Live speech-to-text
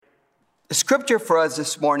The scripture for us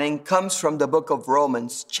this morning comes from the book of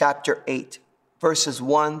Romans, chapter 8, verses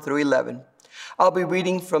 1 through 11. I'll be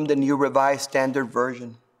reading from the New Revised Standard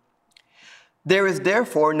Version. There is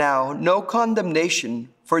therefore now no condemnation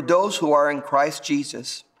for those who are in Christ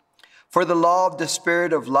Jesus. For the law of the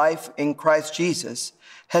Spirit of life in Christ Jesus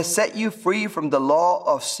has set you free from the law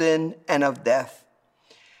of sin and of death.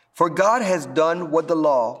 For God has done what the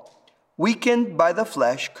law, weakened by the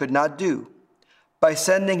flesh, could not do, by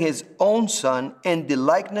sending his own Son in the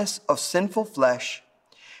likeness of sinful flesh.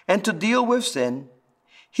 And to deal with sin,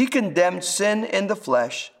 he condemned sin in the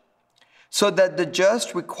flesh, so that the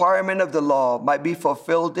just requirement of the law might be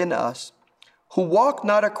fulfilled in us, who walk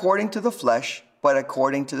not according to the flesh, but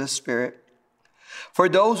according to the Spirit. For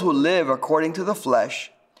those who live according to the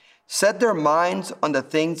flesh set their minds on the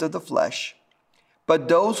things of the flesh, but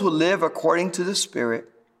those who live according to the Spirit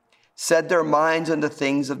set their minds on the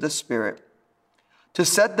things of the Spirit. To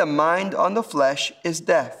set the mind on the flesh is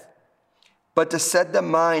death, but to set the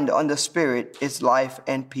mind on the Spirit is life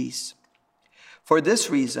and peace. For this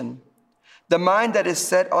reason, the mind that is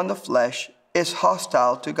set on the flesh is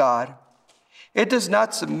hostile to God. It does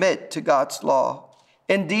not submit to God's law.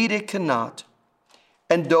 Indeed, it cannot.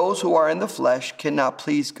 And those who are in the flesh cannot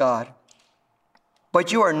please God.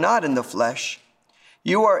 But you are not in the flesh.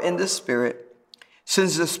 You are in the Spirit,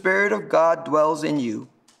 since the Spirit of God dwells in you.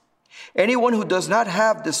 Anyone who does not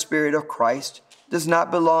have the Spirit of Christ does not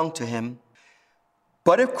belong to him.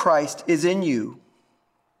 But if Christ is in you,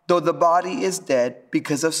 though the body is dead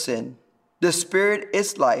because of sin, the Spirit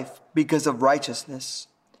is life because of righteousness.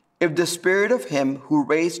 If the Spirit of him who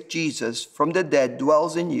raised Jesus from the dead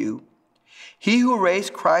dwells in you, he who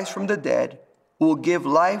raised Christ from the dead will give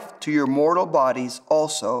life to your mortal bodies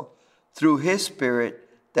also through his Spirit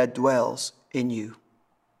that dwells in you.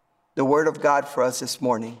 The word of God for us this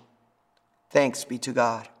morning. Thanks be to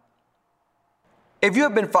God. If you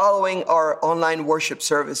have been following our online worship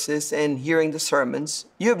services and hearing the sermons,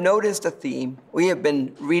 you have noticed a theme. We have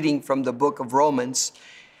been reading from the book of Romans.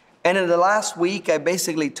 And in the last week, I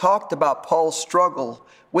basically talked about Paul's struggle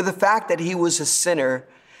with the fact that he was a sinner,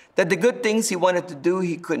 that the good things he wanted to do,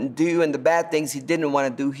 he couldn't do, and the bad things he didn't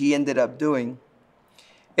want to do, he ended up doing.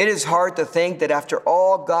 It is hard to think that after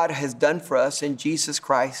all God has done for us in Jesus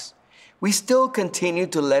Christ, we still continue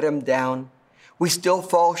to let him down. We still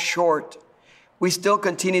fall short. We still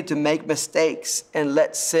continue to make mistakes and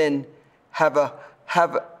let sin have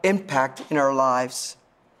an impact in our lives.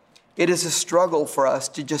 It is a struggle for us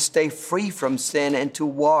to just stay free from sin and to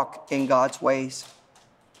walk in God's ways.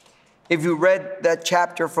 If you read that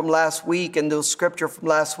chapter from last week and the scripture from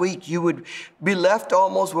last week, you would be left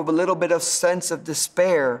almost with a little bit of sense of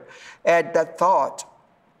despair at that thought.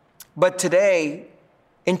 But today,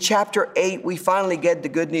 in chapter 8, we finally get the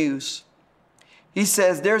good news. He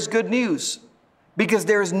says there's good news because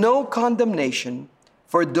there is no condemnation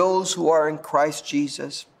for those who are in Christ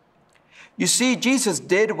Jesus. You see, Jesus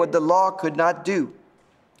did what the law could not do,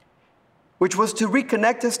 which was to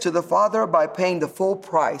reconnect us to the Father by paying the full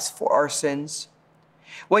price for our sins.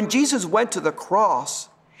 When Jesus went to the cross,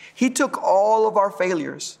 he took all of our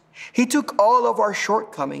failures. He took all of our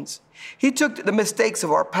shortcomings. He took the mistakes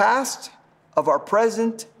of our past, of our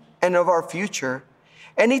present, and of our future.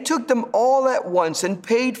 And he took them all at once and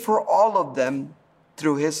paid for all of them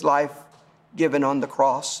through his life given on the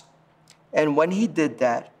cross. And when he did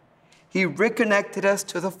that, he reconnected us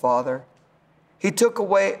to the Father. He took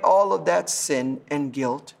away all of that sin and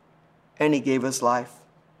guilt, and he gave us life.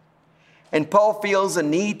 And Paul feels a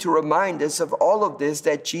need to remind us of all of this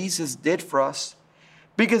that Jesus did for us,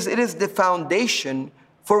 because it is the foundation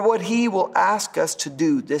for what he will ask us to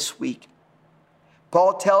do this week.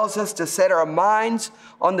 Paul tells us to set our minds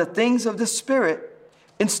on the things of the Spirit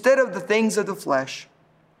instead of the things of the flesh.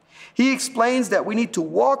 He explains that we need to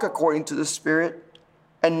walk according to the Spirit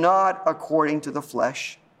and not according to the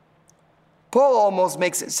flesh. Paul almost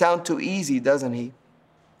makes it sound too easy, doesn't he?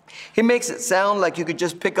 He makes it sound like you could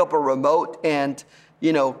just pick up a remote and,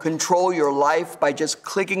 control your life by just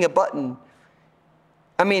clicking a button.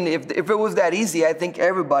 I mean, if it was that easy, I think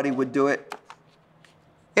everybody would do it.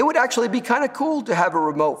 It would actually be kind of cool to have a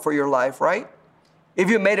remote for your life, right? If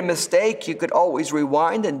you made a mistake, you could always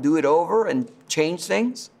rewind and do it over and change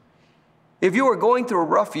things. If you were going through a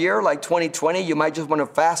rough year like 2020, you might just want to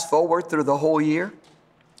fast forward through the whole year.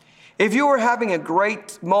 If you were having a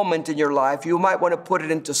great moment in your life, you might want to put it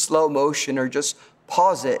into slow motion or just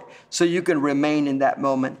pause it so you can remain in that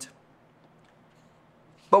moment.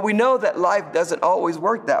 But we know that life doesn't always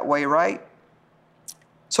work that way, right?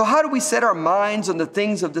 So how do we set our minds on the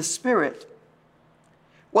things of the Spirit?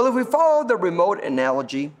 Well, if we follow the remote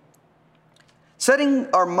analogy, Setting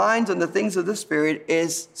our minds on the things of the Spirit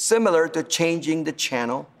is similar to changing the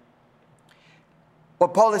channel.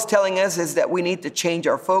 What Paul is telling us is that we need to change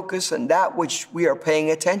our focus on that which we are paying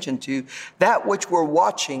attention to, that which we're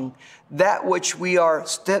watching, that which we are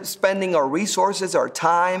spending our resources, our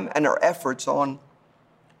time, and our efforts on.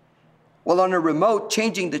 Well, on a remote,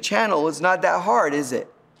 changing the channel is not that hard, is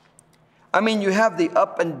it? I mean, you have the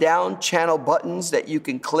up and down channel buttons that you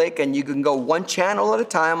can click, and you can go one channel at a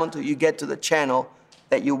time until you get to the channel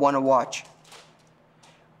that you want to watch.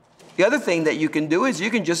 The other thing that you can do is you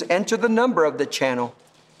can just enter the number of the channel.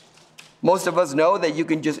 Most of us know that you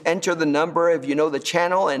can just enter the number if you know the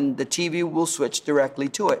channel, and the TV will switch directly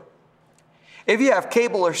to it. If you have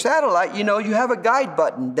cable or satellite, you know you have a guide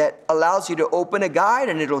button that allows you to open a guide,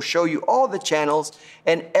 and it'll show you all the channels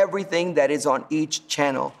and everything that is on each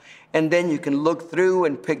channel. And then you can look through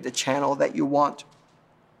and pick the channel that you want.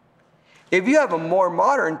 If you have a more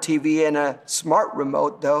modern TV and a smart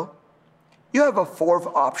remote, though, you have a fourth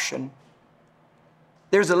option.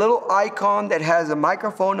 There's a little icon that has a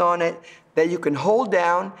microphone on it that you can hold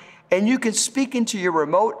down, and you can speak into your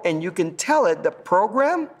remote, and you can tell it the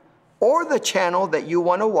program or the channel that you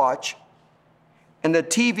want to watch, and the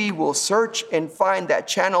TV will search and find that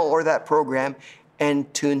channel or that program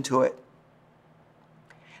and tune to it.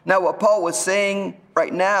 Now, what Paul was saying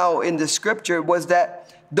right now in the scripture was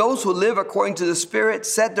that those who live according to the Spirit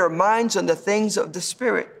set their minds on the things of the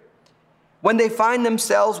Spirit. When they find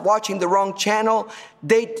themselves watching the wrong channel,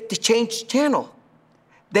 they change channel.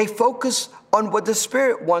 They focus on what the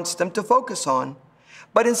Spirit wants them to focus on.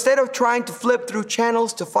 But instead of trying to flip through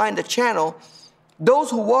channels to find a channel,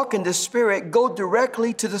 those who walk in the Spirit go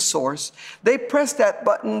directly to the source. They press that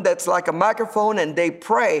button that's like a microphone, and they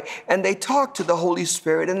pray, and they talk to the Holy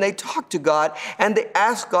Spirit, and they talk to God, and they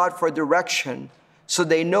ask God for direction so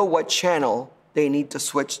they know what channel they need to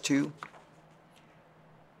switch to.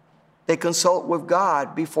 They consult with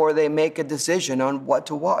God before they make a decision on what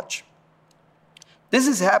to watch. This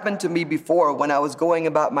has happened to me before when I was going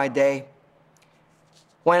about my day.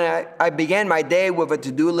 When I began my day with a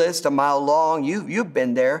to-do list a mile long, you've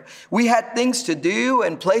been there. We had things to do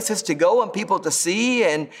and places to go and people to see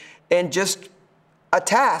and just a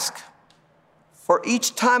task for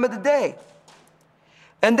each time of the day.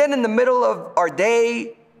 And then in the middle of our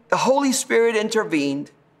day, the Holy Spirit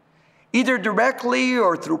intervened, either directly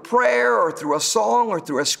or through prayer or through a song or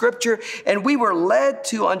through a scripture. And we were led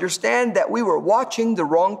to understand that we were watching the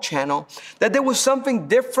wrong channel, that there was something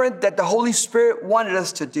different that the Holy Spirit wanted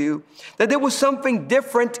us to do, that there was something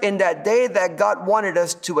different in that day that God wanted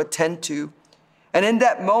us to attend to. And in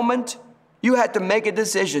that moment, you had to make a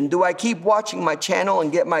decision. Do I keep watching my channel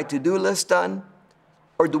and get my to-do list done?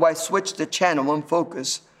 Or do I switch the channel and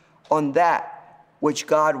focus on that which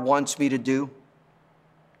God wants me to do?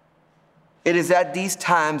 It is at these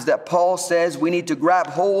times that Paul says we need to grab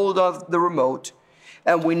hold of the remote,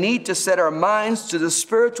 and we need to set our minds to the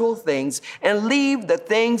spiritual things and leave the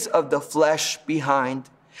things of the flesh behind.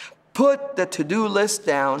 Put the to-do list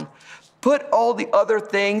down. Put all the other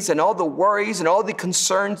things and all the worries and all the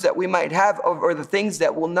concerns that we might have over the things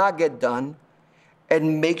that will not get done,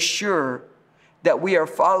 and make sure that we are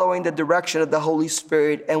following the direction of the Holy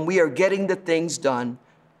Spirit and we are getting the things done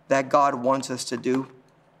that God wants us to do.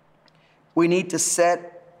 We need to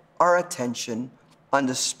set our attention on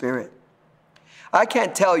the Spirit. I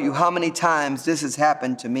can't tell you how many times this has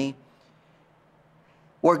happened to me,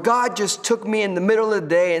 where God just took me in the middle of the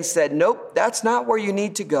day and said, nope, that's not where you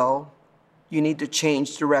need to go. You need to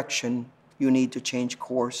change direction. You need to change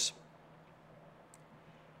course.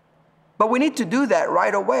 But we need to do that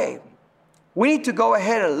right away. We need to go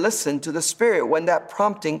ahead and listen to the Spirit when that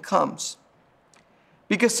prompting comes.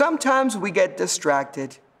 Because sometimes we get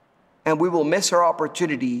distracted and we will miss our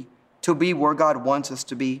opportunity to be where God wants us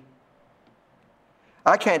to be.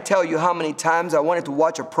 I can't tell you how many times I wanted to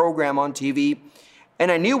watch a program on TV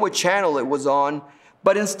and I knew what channel it was on,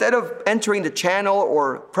 but instead of entering the channel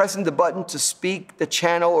or pressing the button to speak the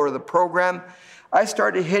channel or the program, I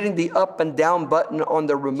started hitting the up and down button on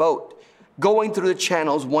the remote, going through the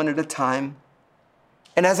channels one at a time.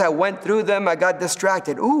 And as I went through them, I got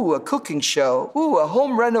distracted. Ooh, a cooking show. Ooh, a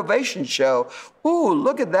home renovation show. Ooh,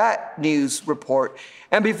 look at that news report.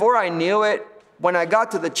 And before I knew it, when I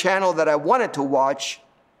got to the channel that I wanted to watch,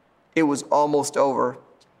 it was almost over.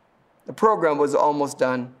 The program was almost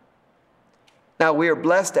done. Now, we are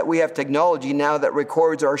blessed that we have technology now that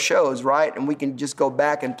records our shows, right? And we can just go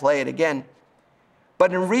back and play it again.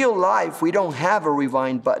 But in real life, we don't have a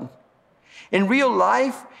rewind button. In real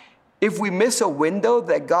life, if we miss a window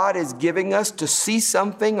that God is giving us to see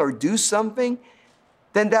something or do something,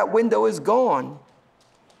 then that window is gone.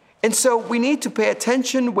 And so we need to pay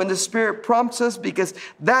attention when the Spirit prompts us, because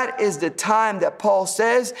that is the time that Paul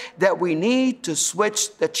says that we need to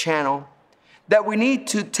switch the channel, that we need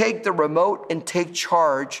to take the remote and take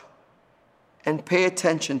charge and pay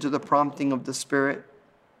attention to the prompting of the Spirit.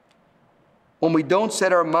 When we don't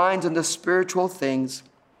set our minds on the spiritual things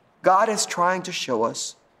God is trying to show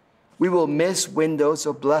us, we will miss windows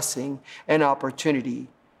of blessing and opportunity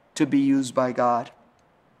to be used by God.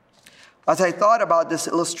 As I thought about this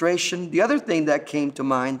illustration, the other thing that came to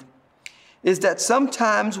mind is that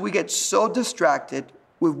sometimes we get so distracted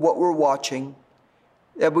with what we're watching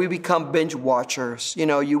that we become binge watchers. You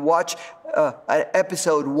know, you watch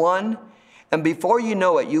episode 1, and before you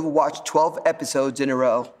know it, you've watched 12 episodes in a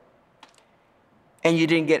row. And you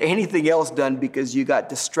didn't get anything else done because you got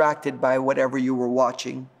distracted by whatever you were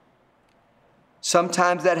watching.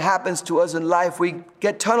 Sometimes that happens to us in life. We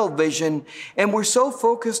get tunnel vision, and we're so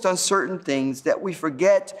focused on certain things that we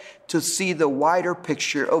forget to see the wider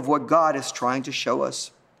picture of what God is trying to show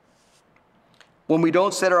us. When we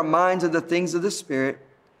don't set our minds on the things of the Spirit,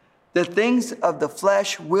 the things of the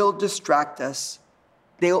flesh will distract us.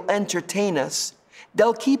 They'll entertain us.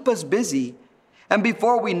 They'll keep us busy. And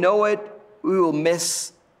before we know it, we will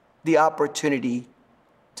miss the opportunity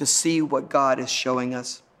to see what God is showing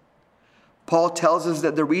us. Paul tells us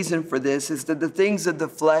that the reason for this is that the things of the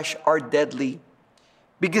flesh are deadly,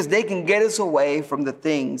 because they can get us away from the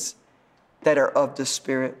things that are of the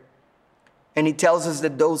Spirit. And he tells us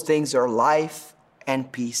that those things are life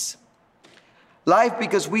and peace. Life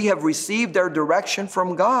because we have received our direction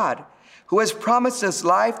from God, who has promised us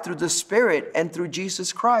life through the Spirit and through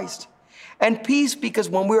Jesus Christ. And peace because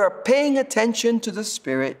when we are paying attention to the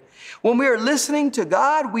Spirit, when we are listening to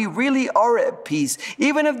God, we really are at peace.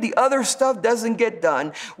 Even if the other stuff doesn't get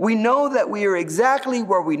done, we know that we are exactly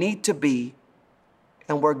where we need to be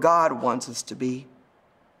and where God wants us to be.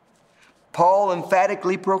 Paul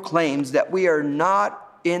emphatically proclaims that we are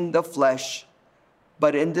not in the flesh,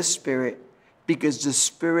 but in the Spirit, because the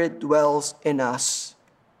Spirit dwells in us.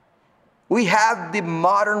 We have the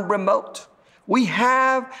modern remote. We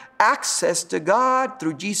have access to God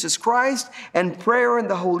through Jesus Christ and prayer and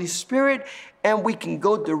the Holy Spirit, and we can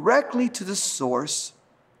go directly to the source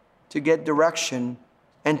to get direction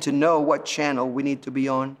and to know what channel we need to be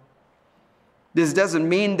on. This doesn't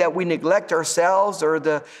mean that we neglect ourselves or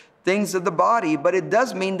the things of the body, but it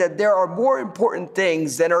does mean that there are more important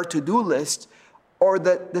things than our to-do list or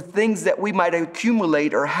the things that we might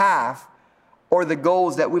accumulate or have, or the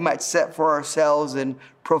goals that we might set for ourselves in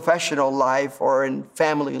professional life or in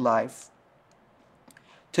family life.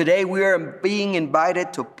 Today we are being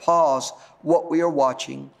invited to pause what we are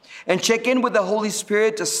watching and check in with the Holy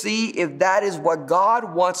Spirit to see if that is what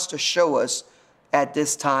God wants to show us at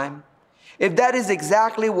this time. If that is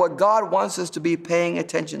exactly what God wants us to be paying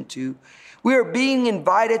attention to. We are being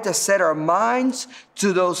invited to set our minds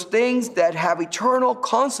to those things that have eternal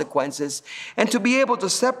consequences and to be able to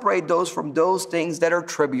separate those from those things that are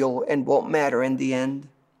trivial and won't matter in the end.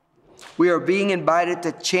 We are being invited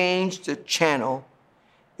to change the channel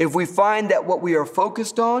if we find that what we are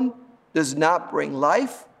focused on does not bring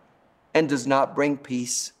life and does not bring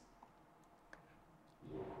peace.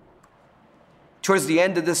 Towards the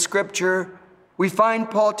end of the scripture, we find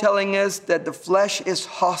Paul telling us that the flesh is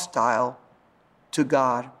hostile to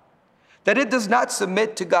God, that it does not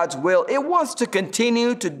submit to God's will. It wants to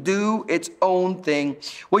continue to do its own thing.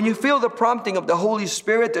 When you feel the prompting of the Holy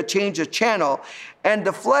Spirit to change a channel and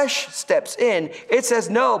the flesh steps in, it says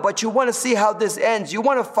no, but you want to see how this ends. You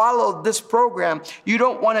want to follow this program. You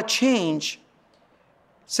don't want to change.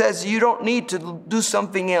 It says you don't need to do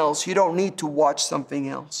something else. You don't need to watch something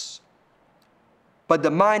else. But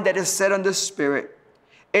the mind that is set on the Spirit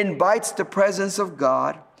invites the presence of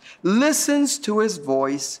God, listens to his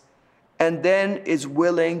voice, and then is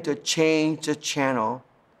willing to change the channel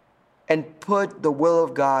and put the will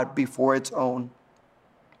of God before its own.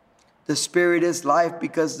 The Spirit is life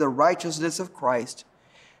because the righteousness of Christ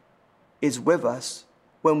is with us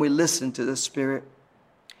when we listen to the Spirit.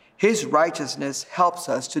 His righteousness helps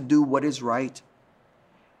us to do what is right.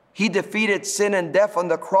 He defeated sin and death on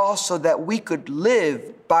the cross so that we could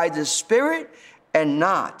live by the Spirit and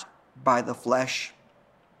not by the flesh.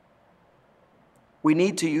 We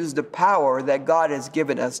need to use the power that God has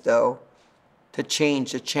given us, though, to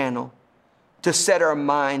change the channel, to set our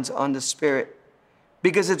minds on the Spirit.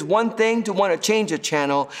 Because it's one thing to want to change a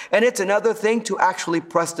channel, and it's another thing to actually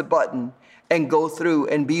press the button and go through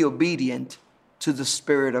and be obedient to the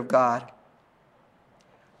Spirit of God.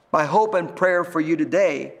 My hope and prayer for you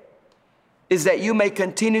today is that you may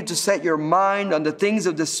continue to set your mind on the things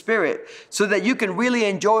of the Spirit so that you can really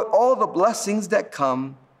enjoy all the blessings that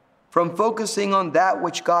come from focusing on that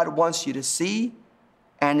which God wants you to see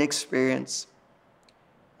and experience.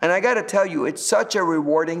 And I got to tell you, it's such a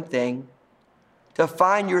rewarding thing to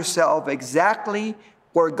find yourself exactly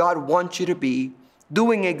where God wants you to be,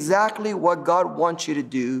 doing exactly what God wants you to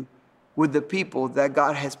do with the people that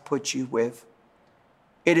God has put you with.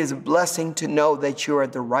 It is a blessing to know that you're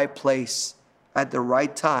at the right place at the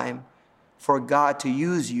right time for God to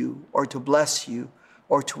use you or to bless you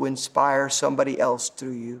or to inspire somebody else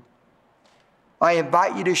through you. I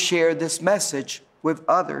invite you to share this message with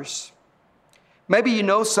others. Maybe you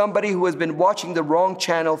know somebody who has been watching the wrong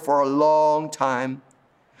channel for a long time.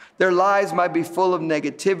 Their lives might be full of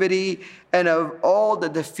negativity and of all the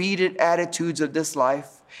defeated attitudes of this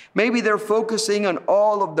life. Maybe they're focusing on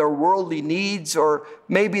all of their worldly needs or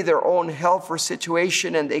maybe their own health or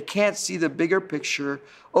situation, and they can't see the bigger picture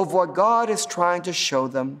of what God is trying to show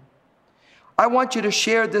them. I want you to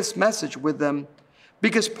share this message with them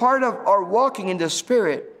because part of our walking in the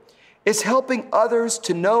Spirit is helping others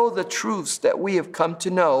to know the truths that we have come to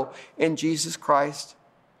know in Jesus Christ.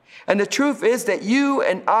 And the truth is that you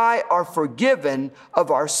and I are forgiven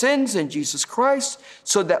of our sins in Jesus Christ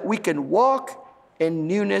so that we can walk in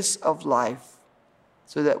newness of life,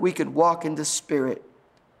 so that we can walk in the Spirit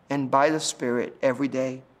and by the Spirit every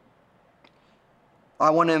day.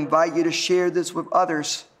 I want to invite you to share this with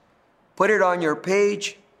others. Put it on your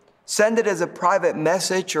page. Send it as a private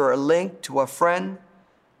message or a link to a friend.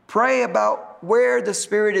 Pray about where the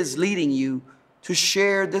Spirit is leading you to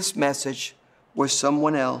share this message with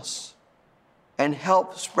someone else and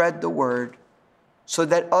help spread the word so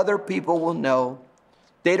that other people will know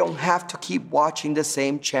they don't have to keep watching the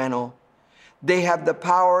same channel. They have the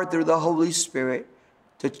power through the Holy Spirit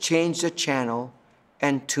to change the channel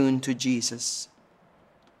and tune to Jesus.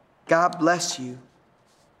 God bless you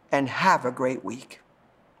and have a great week.